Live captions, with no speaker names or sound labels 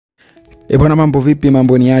Bwana, mambo vipi?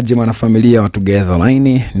 Mambo ni aje mwanafamilia wa Together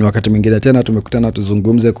Online? Ni wakati mwingine tena tumekutana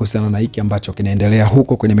tuzungumze kuhusiana na hiki ambacho kinaendelea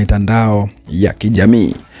huko kwenye mitandao ya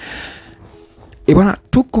kijamii. Bwana,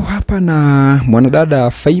 tuko hapa na mwanadada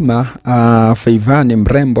FAHYMA, FAHYMA,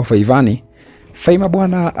 mrembo FAHYMA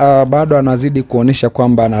bwana, bado anazidi kuonesha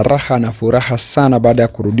kwamba ana raha na furaha sana baada ya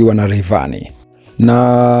kurudiwa na RAYVANNY.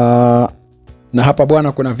 Na hapa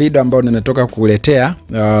bwana, kuna video ambayo nimetoka kukuletea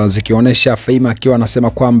zikionesha FAHYMA akiwa anasema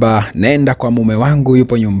kwamba naenda kwa mume wangu,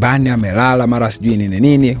 yupo nyumbani amelala, mara sijui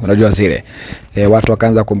nini. Unajua zile watu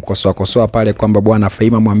wakaanza kumkosoa pale kwamba bwana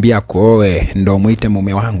FAHYMA mwambie akuoe ndo muite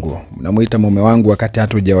mume wangu. Mnamuita mume wangu wakati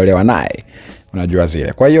hatujaolewa naye. Unajua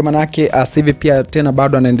zile. Kwa hiyo manake asivi pia tena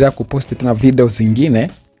bado anaendelea kuposti tena video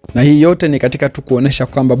zingine, na hii yote ni katika tu kuonesha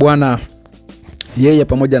kwamba bwana yeye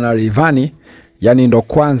pamoja na RAYVANNY yani ndo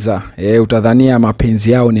kwanza utadhania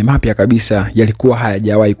mapenzi yao ni mapya kabisa, yalikuwa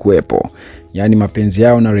hayajawahi kuwepo. Yani mapenzi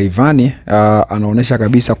yao na RAYVANNY anaonesha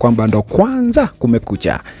kabisa kwamba ndo kwanza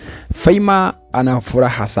kumekucha. FAHYMA ana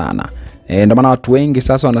furaha sana. Ndio maana watu wengi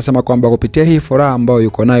sasa wanasema kwamba kupitia hii furaha ambayo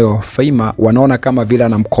yuko nayo FAHYMA wanaona kama vile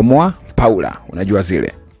anamkomoa PAULA. Unajua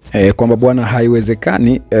zile. Kwamba bwana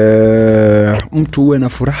haiwezekani mtu uwe na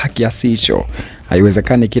furaha kiasi hicho.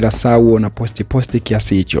 Haiwezekani kila saa uwe na posti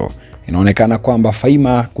kiasi hicho. Inaonekana kwamba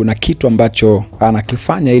FAHYMA kuna kitu ambacho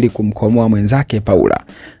anakifanya ili kumkomoa mwenzake PAULA,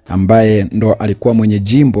 ambaye ndo alikuwa mwenye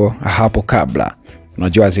jimbo hapo kabla.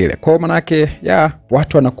 Unajua zile. Kwa maana yake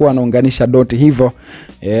watu wanakuwa wanaunganisha doti hivyo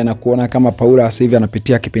na kuona kama PAULA sasa hivi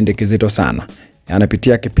anapitia kipindi kizito sana.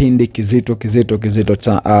 Anapitia kipindi kizito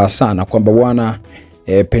sana, kwamba bwana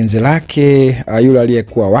penzi lake yule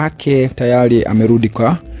aliyekuwa wake tayari amerudi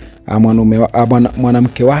kwa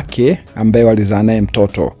mwanamke wake ambaye walizaa naye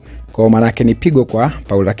mtoto. Kwa maana yake ni pigo kwa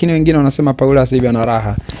PAULA. Lakini wengine wanasema PAULA sasa hivi ana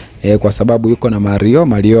raha kwa sababu yuko na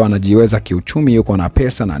Mario anajiweza kiuchumi, yuko na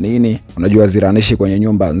pesa na nini. Unajua ziranishi kwenye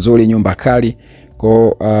nyumba nzuri, nyumba kali. Kwa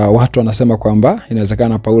watu wanasema kwamba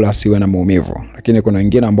inawezekana PAULA asiwe na maumivu. Lakini kuna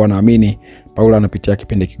wengine ambao wanaamini PAULA anapitia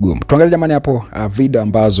kipindi kigumu. Tuangalie jamani hapo video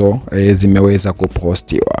ambazo zimeweza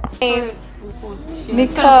kupostiwa.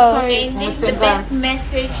 NICOLE, this is the best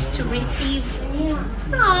message to receive.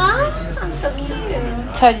 Aww, I'm so cute.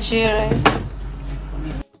 Tajiri.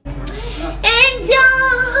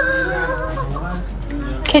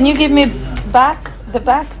 Can you give me back? The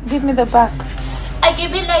back? Give me the back. I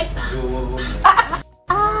give it like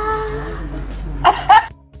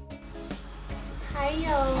Hi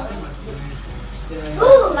yo.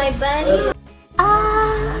 Ooh, my buddy.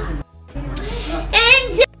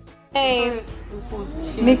 Hey,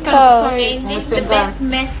 NICOLE, this is the best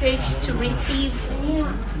message to receive.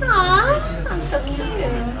 Aww, I'm so cute.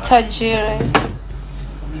 Tajiri.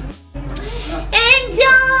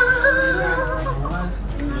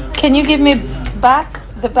 Can you give me back?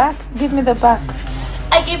 The back? Give me the back.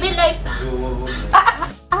 I give it like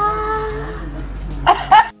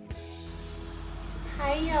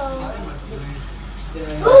Hi yo.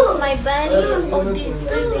 Ooh, my buddy. All these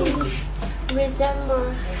feelings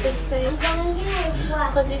resemble the face.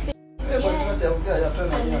 Because if it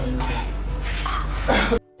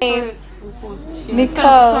Hey,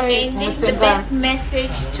 NICOLE, this is the best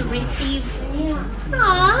message to receive.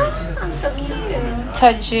 Aww, I'm so cute.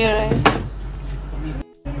 Tajiri.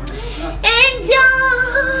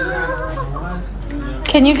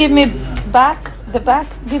 Can you give me back? The back?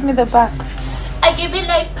 Give me the back. I give it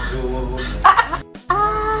like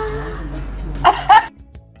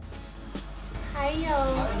Hi yo.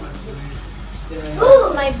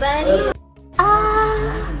 Ooh, my buddy.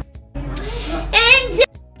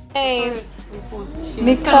 Hey,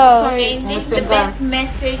 NICOLE, this is the best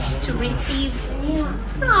message to receive.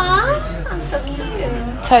 Aww, I'm so cute.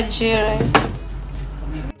 Tajiri.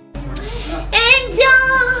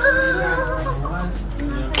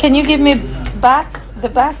 Can you give me back? The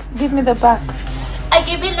back? Give me the back. I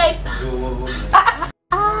give it like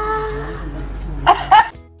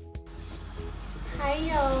Hi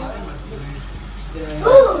yo.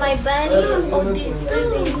 Ooh, my buddy. All these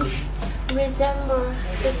feelings resemble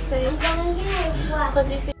the face. Because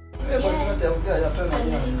if it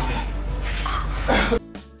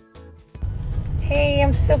Hey,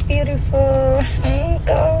 I'm so beautiful. Hey,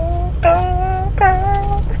 go.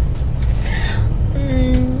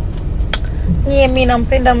 Mimi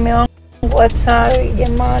nampenda mume wangu hatari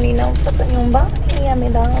jamani, namfuata nyumbani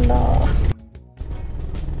amelala.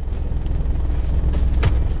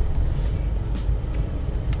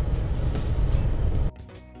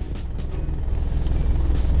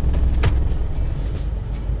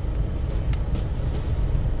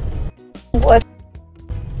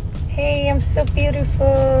 Hey, I'm so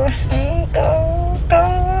beautiful. Hey, go.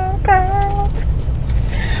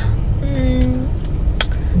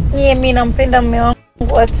 Mimi nampenda mume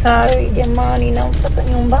wangu hatari jamani, nampata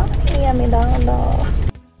nyumbani amelala.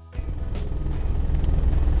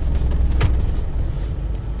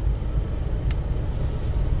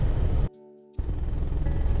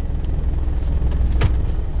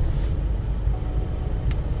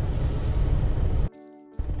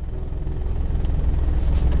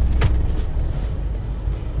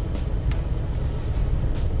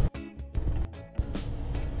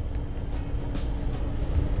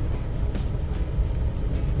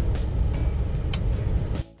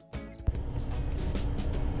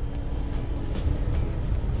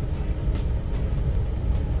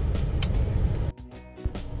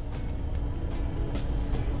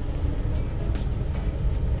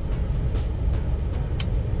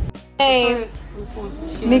 Hey,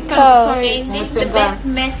 Nicole. And this is the best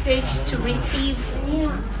message to receive.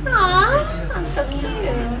 Aww, I'm so cute.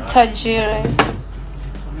 Tajiri.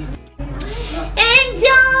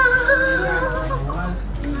 Angel!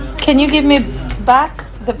 Can you give me back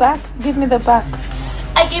the back? Give me the back.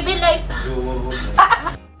 I give it like.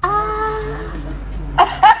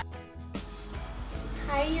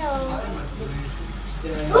 Hi, yo.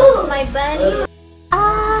 Ooh, my buddy.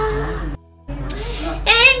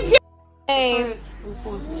 Angel! Hey,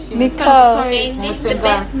 Nicole. And this is the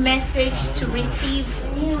best message to receive.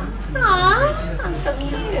 Aww, I'm so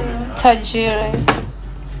cute. Tajiri.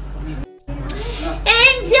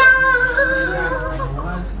 Angel!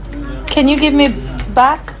 Can you give me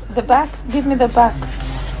back the back? Give me the back.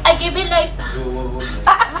 I give it like.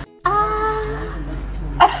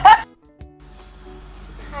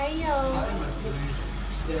 Hi, yo.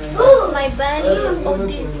 Ooh, my buddy. Oh,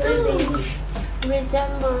 these babies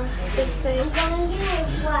resemble the face.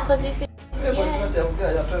 Because if it.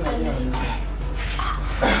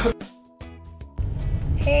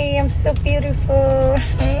 Hey, I'm so beautiful.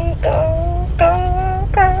 Hey, go, go,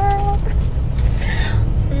 go.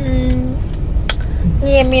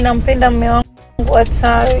 Mimi nampenda mume wangu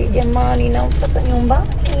hatari jamani, nampata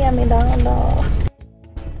nyumbani amelala.